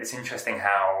audio. And it's interesting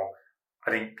how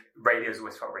I think radio's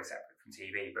always felt very separate from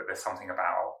TV, but there's something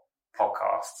about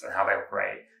podcasts and how they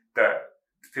operate that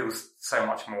feels so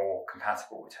much more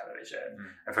compatible with television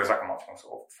and feels like a much more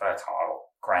sort of fertile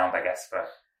ground, I guess, for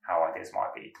how ideas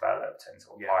might be developed and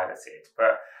sort of piloted.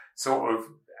 But sort of,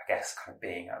 I guess, kind of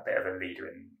being a bit of a leader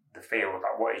in the field,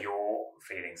 like what are your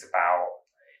feelings about,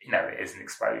 it is an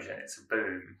explosion, it's a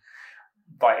boom.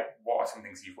 Like, what are some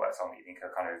things you've worked on that you think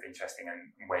are kind of interesting,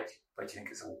 and where do you think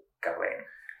it's all going?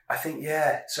 I think,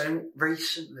 so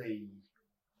recently,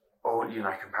 or,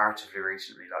 comparatively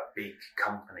recently, like big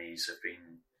companies have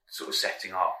been sort of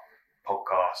setting up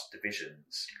podcast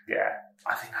divisions. Yeah.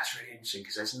 I think that's really interesting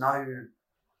because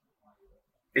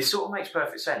it sort of makes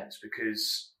perfect sense,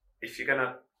 because if you're going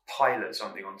to pilot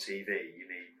something on TV, you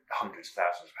need hundreds of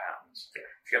thousands of pounds. Yeah.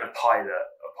 If you're going to pilot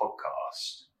a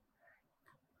podcast,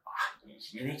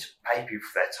 you need to pay people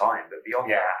for their time. But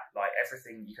beyond that, like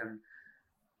everything, you can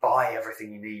buy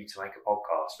everything you need to make a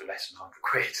podcast for less than 100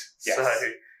 quid. Yes. So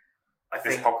I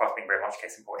this think podcast being very much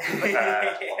case in point on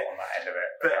that end of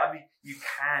it. But I mean, you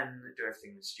can do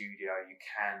everything in the studio. You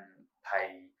can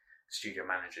pay studio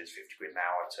managers 50 quid an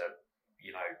hour to,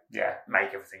 you know,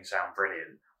 make everything sound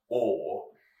brilliant.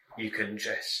 Or you can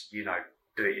just, you know,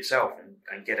 do it yourself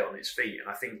and get it on its feet. And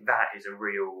I think that is a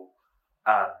real,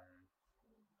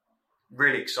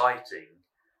 really exciting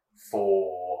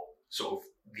for sort of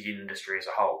the industry as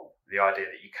a whole. The idea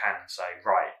that you can say,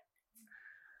 right,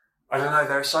 I don't know,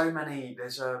 there are so many,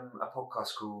 there's a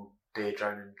podcast called Dear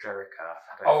Joan and Jerica.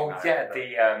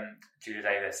 The Julia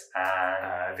Davis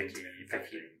and Vicky.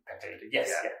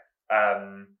 Yes. Yeah.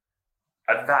 And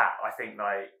that, I think,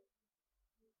 like,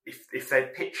 if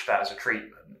they'd pitched that as a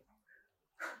treatment,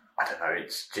 I don't know,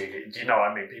 it's Julia, do you know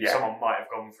what I mean? Someone might have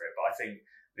gone for it, but I think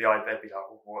the idea, they'd be like,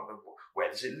 well, where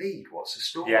does it lead? What's the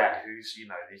story? Who's, you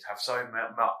know, they'd have so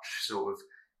much sort of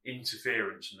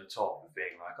interference from the top of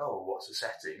being like, oh, what's the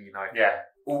setting? You know,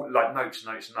 all like notes.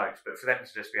 But for them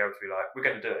to just be able to be like, we're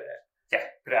going to do it,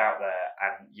 put it out there,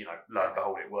 and you know, lo and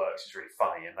behold, it works. It's really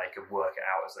funny, and they can work it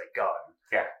out as they go.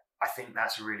 I think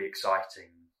that's a really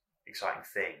exciting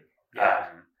thing.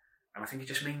 And I think it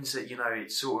just means that, you know,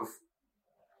 it's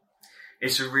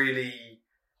a really,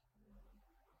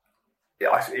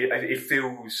 it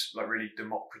feels like really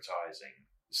democratizing.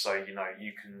 So, you know,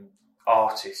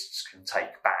 artists can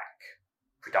take back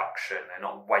production. They're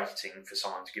not waiting for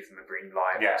someone to give them a green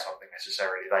light or something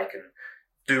necessarily. They can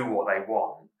do what they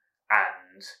want,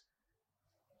 and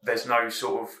there's no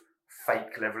sort of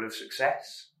fake level of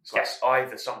success. So it's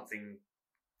either something,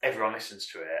 everyone listens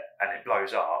to it and it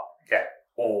blows up,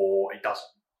 or it doesn't.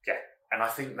 And I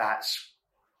think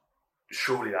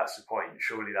surely that's the point.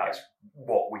 Surely that's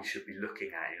what we should be looking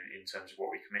at in terms of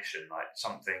what we commission. Like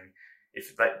something,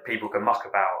 if people can muck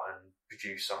about and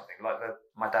produce something like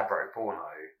My Dad Wrote Porno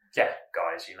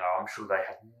guys, you know, I'm sure they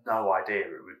had no idea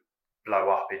it would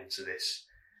blow up into this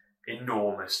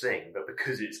enormous thing, but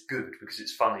because it's good, because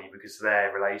it's funny, because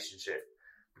their relationship,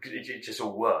 because it just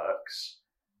all works,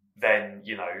 then,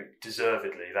 you know,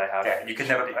 deservedly they have. You can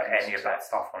never put any of that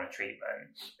stuff on a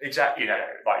treatment. Exactly. You know,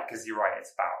 like, because you're right,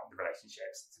 it's about the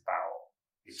relationships, it's about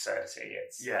the absurdity,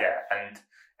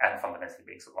 and fundamentally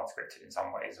being sort of unscripted in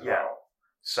some ways as well.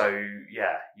 So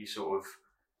you sort of,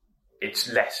 it's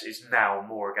now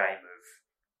more a game of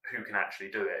who can actually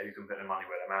do it, who can put their money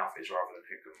where their mouth is, rather than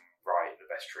who can write the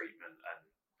best treatment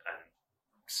and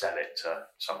sell it to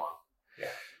someone.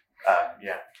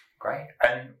 Great.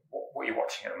 And what are you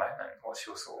watching at the moment? What's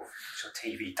your your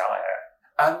TV diet?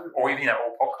 Or even, you know,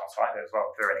 or podcasts either as well.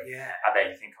 If there are any out there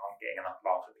you think aren't getting enough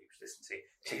love for people to listen to,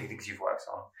 particularly things you've worked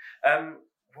on?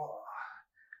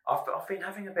 I've been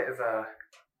having a bit of a,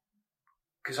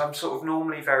 because I'm sort of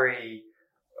normally I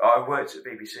worked at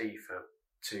BBC for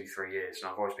 2-3 years, and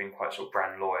I've always been quite sort of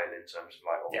brand loyal in terms of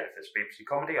like, if it's BBC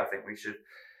comedy, I think we should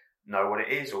know what it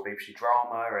is, or BBC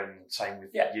drama, and same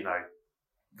with you know,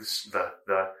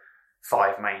 the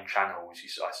 5 main channels.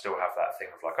 I still have that thing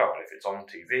of like, oh, well, if it's on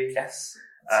TV, I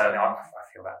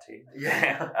feel that too.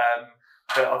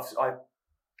 But I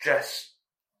just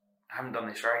haven't done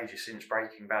this for ages. Since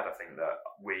Breaking Bad, I think that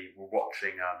we were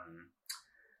watching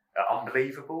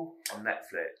Unbelievable on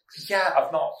Netflix.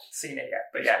 I've not seen it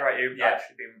yet, but it's great. It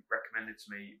actually been recommended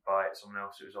to me by someone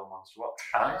else who was on Ones to Watch.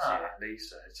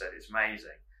 Lisa said it's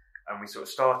amazing, and we sort of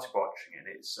started watching it.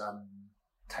 It's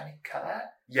Tony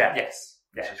Collette.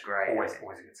 Which is great. Always a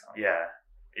good time.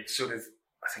 It's sort of,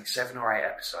 I think, 7 or 8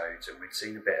 episodes, and we'd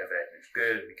seen a bit of it, and it was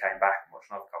good, and we came back and watched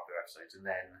another couple of episodes, and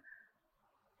then,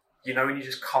 you know, when you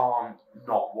just can't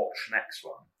not watch the next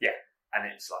one. And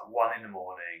it's like 1 a.m,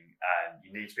 and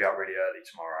you need to be up really early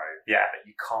tomorrow. But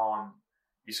you can't,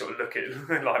 you sort of look at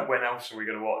it like, when else are we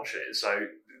going to watch it? So,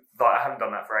 like, I haven't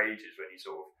done that for ages, when you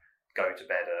sort of go to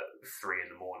bed at 3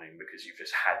 a.m. because you've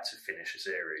just had to finish a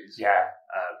series.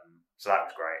 So that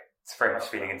was great. It's very much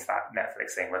feeding into that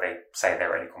Netflix thing where they say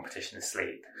their only competition is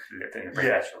sleep, in a very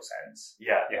literal sense.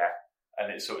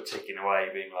 And it's sort of ticking away,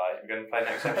 being like, we're going to play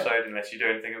next episode unless you do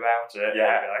anything about it.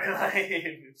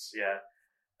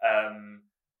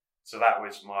 So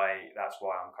that's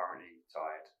why I'm currently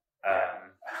tired.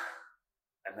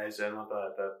 And there's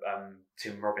another,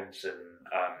 Tim Robinson.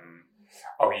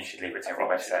 You should leave with Tim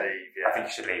Robinson. I think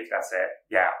you should leave. That's it.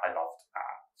 I loved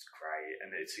that. It's great,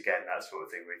 and it's again that sort of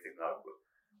thing where you think, like,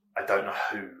 I don't know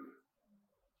who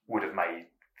would have made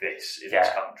this in this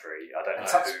country. I don't know.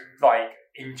 Such like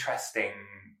interesting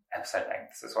episode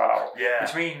lengths as well. Yeah.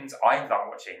 Which means I ended up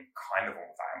watching kind of all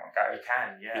of that in one go. You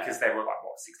can, yeah. Because they were like,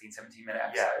 16, 17 minute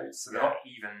episodes. Yeah. So they're not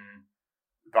even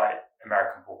like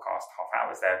American podcast half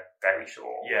hours. They're very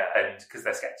short. Yeah. And because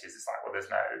they're sketches, it's like, well, there's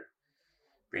no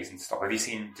reason to stop. Have you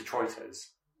seen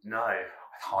Detroiters? No. I'd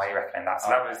highly recommend that. So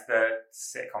that was the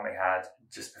sitcom they had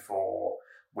just before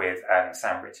with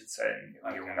Sam Richardson,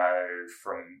 who you'll know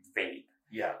from Veep.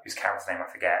 Yeah. Whose character's name I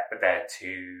forget, but they're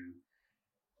two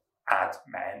ad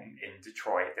men in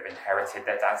Detroit. They've inherited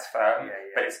their dad's firm,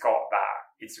 but it's got that.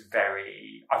 It's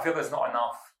very. I feel there's not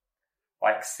enough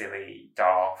like silly,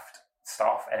 daft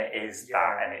stuff, and it is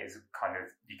that, and it is kind of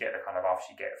you get the kind of laughs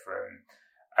you get from.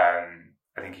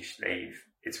 I Think You Should Leave.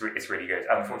 It's really good.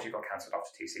 Unfortunately, it got cancelled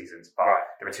after 2 seasons, but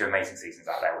there were 2 amazing seasons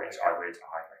out there, which I would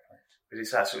highly recommend. But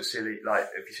it's that sort of silly. Like,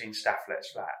 have you seen Staff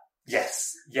Let's Flat?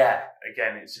 Yes. Yeah.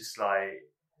 Again, it's just like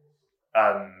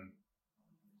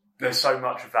there's so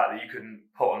much of that you couldn't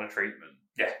put on a treatment.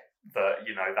 Yeah. That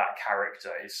that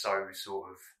character is so sort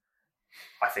of,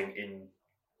 I think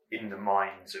in the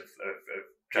minds of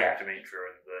James Demetra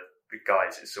and the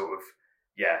guys, it's sort of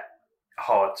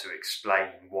hard to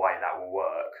explain why that will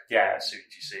work. Yeah. As soon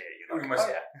as you see it,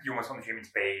 you almost want the human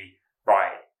to be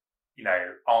right.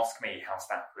 Ask me how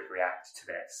staff would react to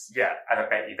this. Yeah. And I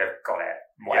bet you they've got it,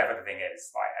 whatever the thing is.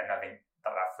 Like, and I think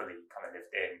that fully kind of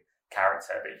lived in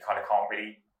character that you kind of can't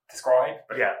really describe.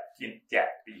 But you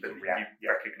can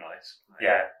recognise.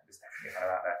 Yeah, there's definitely kind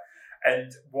of out there. And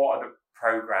what are the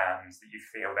programmes that you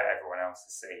feel that everyone else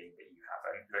has seen that you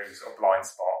haven't? Those sort of blind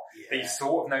spot that you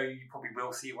sort of know you probably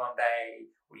will see one day,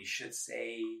 or you should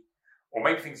see, or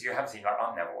maybe things you haven't seen, like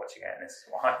I'm never watching it, and this is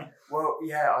why. Well,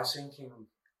 I was thinking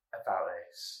about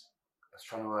this. I was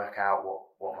trying to work out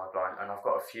what my blind, and I've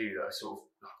got a few that are sort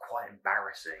of quite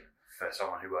embarrassing for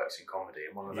someone who works in comedy.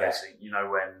 And one of those things,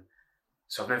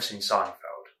 so I've never seen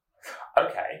Seinfeld.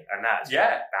 Okay. And that's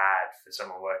bad for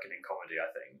someone working in comedy, I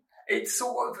think. It's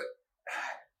sort of,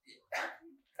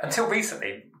 until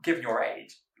recently, given your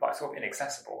age, like sort of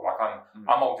inaccessible. Like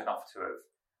I'm old enough to have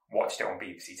watched it on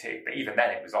BBC Two, but even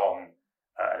then it was on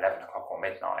 11 o'clock or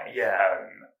midnight. Yeah.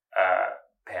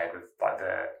 Paired with like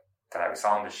the Larry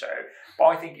Sanders Show. But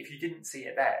I think if you didn't see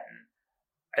it then,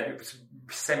 and it was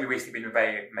semi-recently been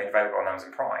made available on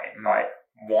Amazon Prime, like,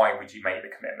 why would you make the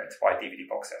commitment to buy a DVD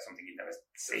box set of something you'd never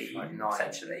seen? Like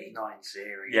essentially, 9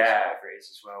 series, whatever it is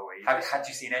as well. Have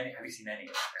you seen any? Have you seen any?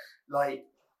 Like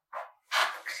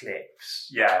clips.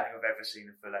 Yeah, I don't think I've ever seen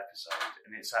a full episode,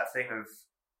 and it's that thing of,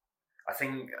 I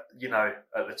think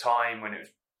at the time when it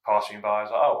was passing by, I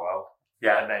was like, oh well,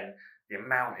 yeah, and then the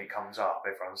amount it comes up,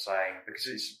 everyone's saying, because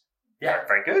it's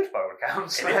very good by all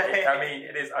accounts.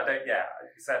 It is. I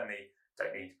certainly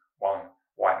don't need one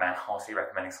white man heartily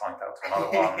recommending Seinfeld to another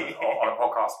one on a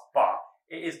podcast, but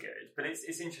it is good. But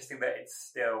it's interesting that it's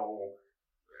still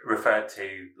referred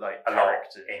to like a lot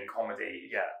in comedy.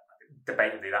 Yeah,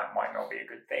 debatably that might not be a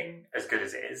good thing, as good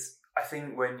as it is. I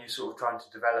think when you're sort of trying to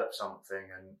develop something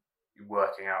and you're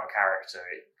working out a character,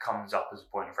 it comes up as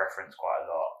a point of reference quite a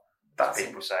lot. That's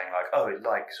people saying like, oh, it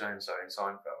likes so and so in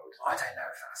Seinfeld. I don't know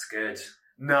if that's good.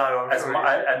 No, I'm sure.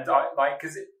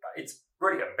 Because it's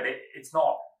brilliant, but it's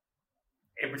not.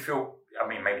 It would feel. I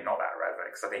mean, maybe not that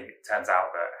irrelevant, because I think it turns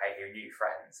out that Who Knew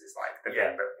Friends is like the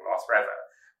thing that will last forever.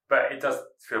 But it does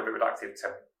feel a bit reductive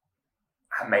to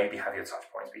maybe have your touch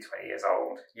points be 20 years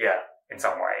old. Yeah, in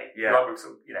some way. Yeah, like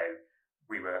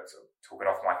we were sort of talking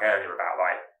off mic earlier about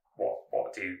like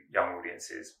what do young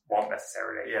audiences want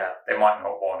necessarily. Yeah, they might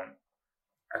not want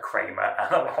a Kramer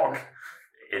analog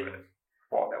in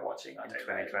what they're watching. I don't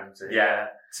know. 2020. Yeah.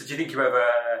 So do you think you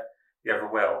ever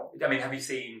will? I mean, have you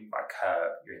seen like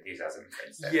Your Enthusiasm, for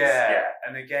instance? Yeah.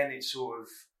 And again, it's sort of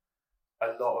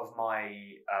a lot of my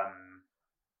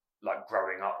like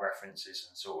growing up references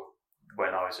and sort of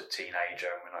when I was a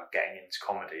teenager and when I'm getting into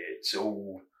comedy, it's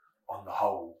all on the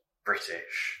whole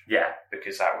British. Yeah.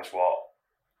 Because that was what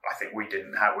I think we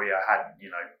didn't have. We had,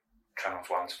 channels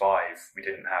 1 to 5. We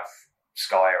didn't have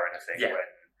Sky or anything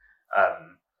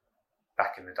when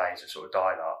back in the days of sort of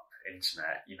dial-up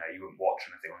internet, you wouldn't watch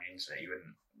anything on the internet, you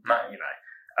wouldn't,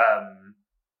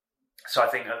 so I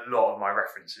think a lot of my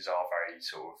references are very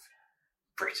sort of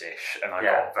British, and I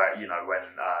got very,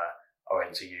 when I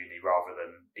went to uni, rather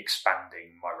than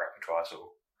expanding my repertoire, sort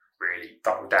of really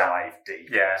dive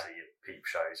deep into your peep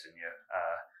shows and your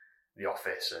The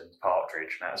Office and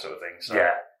Partridge and that sort of thing. So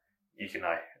you can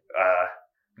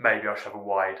maybe I should have a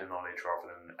wider knowledge rather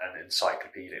than an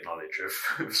encyclopedic knowledge of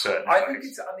certain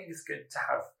things. I think it's good to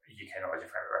have a UK knowledge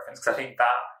of favourite reference, because I think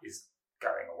that is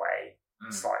going away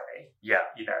slightly. Yeah.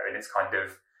 And it's kind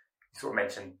of sort of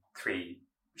mentioned 3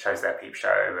 shows there, Peep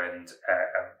Show and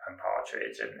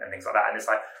Partridge and things like that, and it's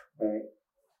like, well,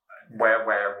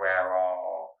 where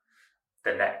are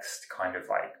the next kind of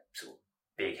like sort of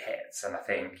big hits? And I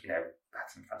think, you know, had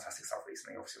some fantastic stuff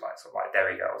recently, obviously like sort of like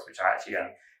Derry Girls, which I actually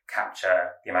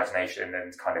capture the imagination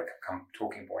and kind of become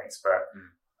talking points. But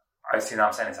I see now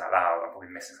I'm saying this out loud, I'm probably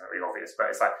missing something really obvious, but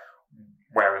it's like,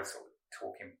 where are the sort of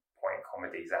talking point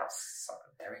comedies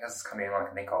outside? Derry Girls is coming in one I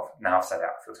can think of. Now I've said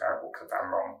that, I feel terrible because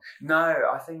I'm wrong. No,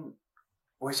 I think,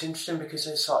 well, it's interesting because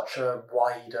there's such a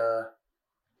wider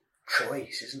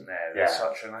choice, isn't there? There's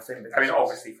such an, I think. I mean,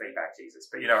 obviously Fleabag, Jesus,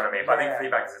 but you know what I mean. But I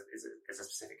think Fleabag is a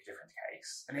specific different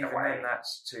case. And even then,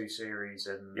 that's 2 series,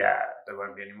 and there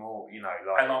won't be any more. You know,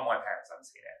 like, and my parents haven't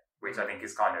seen it, which I think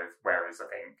is kind of, whereas I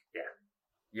think,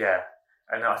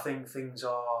 and I think things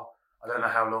are. I don't know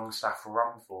how long Staff will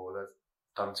run for.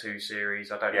 They've done 2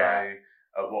 series. I don't know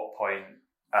at what point,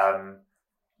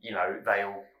 you know,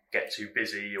 they'll get too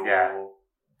busy or.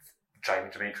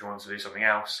 Jamie Dimitri wants to do something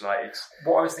else. Like, it's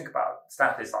what I always think about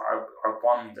Staff is like, I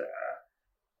wonder.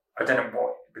 I don't know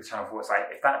what with Channel 4 it's like.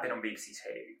 If that had been on BBC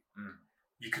 2,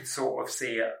 you could sort of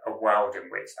see a world in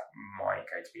which that might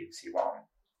go to BBC 1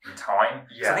 in time.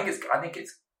 Yeah. So I think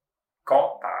it's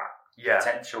got that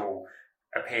potential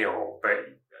appeal,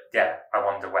 but I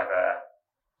wonder whether.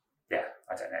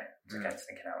 I don't know. I'm just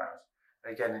thinking out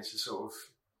loud. Again, it's a sort of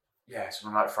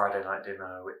something like Friday Night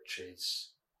Dinner, which is.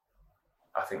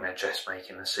 I think they're just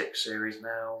making the 6th series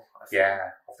now.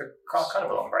 After kind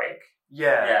of a long break.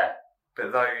 Yeah.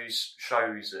 But those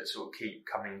shows that sort of keep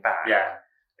coming back,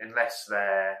 unless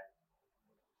they're,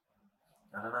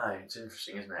 I don't know, it's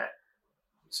interesting, isn't it?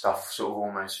 Stuff sort of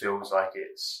almost feels like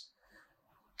it's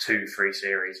 2-3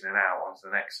 series and then out onto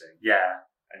the next thing. Yeah.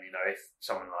 And, you know, if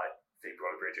someone like Phoebe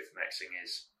Waller-Bridge, if the next thing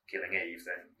is Killing Eve,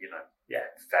 then, you know,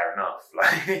 fair enough.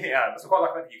 Like, so quite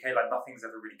like about the UK, like nothing's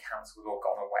ever really cancelled or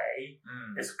gone away.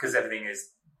 It's because everything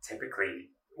is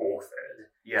typically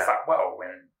authored. It's like, well,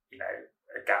 when, you know,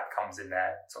 a gap comes in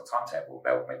their sort of timetable,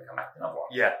 they'll maybe come back with another one.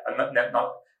 And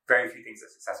not very few things are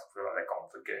successful feel like they're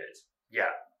gone for good.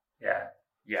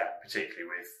 Particularly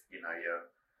with, you know,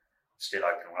 your Still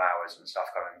Open All Hours and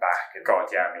stuff coming back. And God,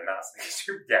 I mean, that's the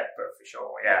issue. But for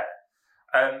sure,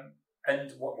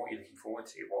 and what are you looking forward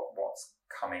to? What's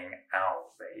coming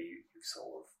out that you're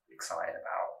sort of excited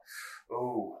about?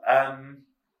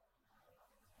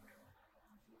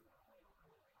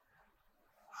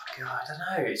 I don't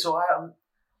know. It's all right.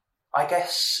 I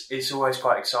guess it's always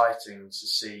quite exciting to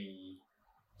see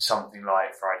something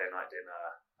like Friday Night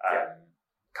Dinner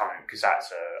coming, because I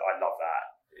love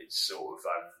that. It's sort of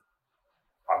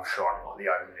I'm sure I'm not the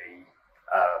only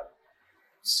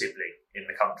sibling in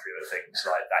the country that thinks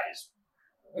like that is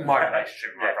my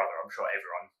relationship with my brother. I'm sure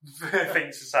everyone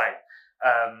thinks the same.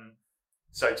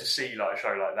 So to see like a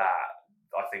show like that,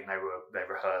 I think they're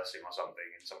rehearsing or something,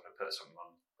 and someone put something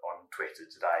on Twitter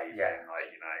today, and like,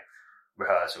 you know,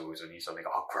 rehearsals, and you suddenly go,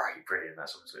 oh great, brilliant,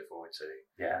 that's something to look forward to.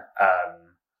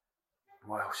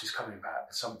 What else is coming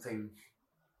back? Something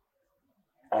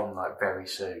on like very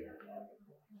soon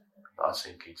that I was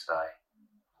thinking today.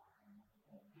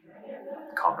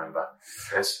 Can't remember.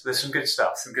 There's some good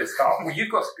stuff. Well,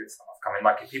 you've got some good stuff coming.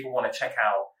 Like, if people want to check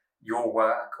out your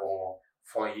work or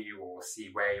follow you or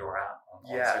see where you're at on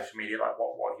social media, like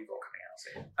what have you got coming out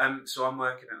soon? So I'm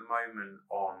working at the moment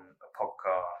on a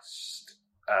podcast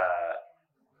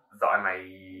that I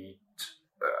made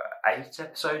 8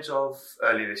 episodes of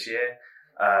earlier this year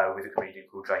with a comedian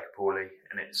called Jacob Hawley,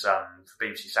 and it's for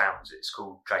BBC Sounds. It's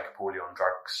called Jacob Hawley on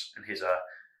Drugs, and he's a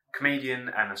comedian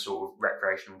and a sort of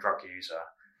recreational drug user,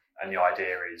 and the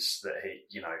idea is that he,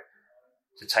 you know,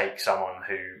 to take someone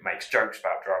who makes jokes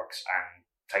about drugs and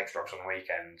takes drugs on the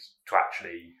weekend to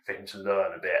actually for him to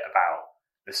learn a bit about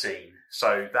the scene.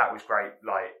 So that was great.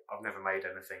 Like, I've never made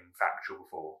anything factual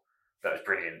before. That was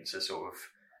brilliant to sort of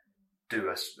do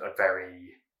a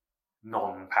very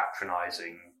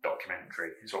non-patronising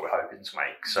documentary is what we're hoping to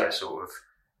make. So sort of,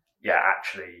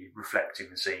 actually reflecting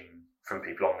the scene from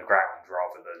people on the ground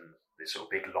rather than this sort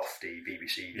of big lofty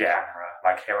BBC camera.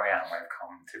 Like, here I am, I've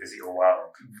come to visit your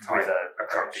world with a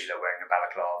drug dealer wearing a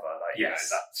balaclava, like, you know,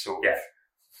 that sort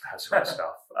of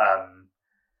stuff.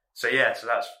 So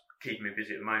that's keeping me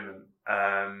busy at the moment.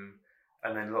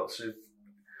 And then lots of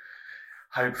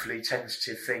hopefully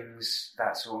tentative things,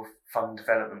 that sort of fun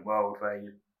development world where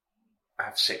you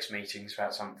have 6 meetings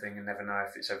about something and never know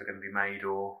if it's ever going to be made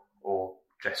or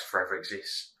just forever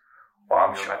exists. Well,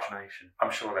 I'm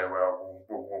sure they will.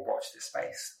 We'll watch this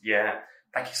space. Yeah.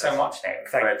 Thank you so much, Nick,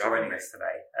 for joining us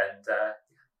today. And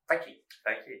thank you.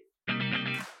 Thank you.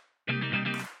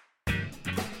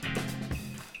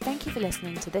 Thank Thank you for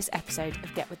listening to this episode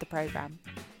of Get With The Programme.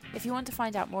 If you want to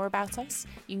find out more about us,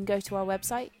 you can go to our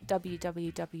website,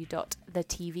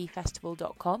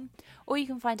 www.thetvfestival.com, or you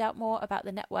can find out more about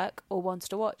the network or Wants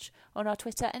to Watch on our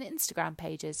Twitter and Instagram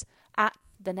pages, at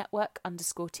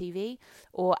thenetwork_TV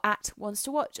or at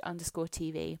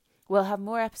wants-to-watch_TV. We'll have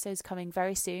more episodes coming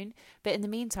very soon, but in the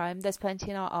meantime, there's plenty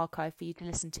in our archive for you to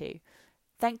listen to.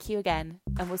 Thank you again,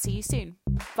 and we'll see you soon.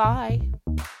 Bye!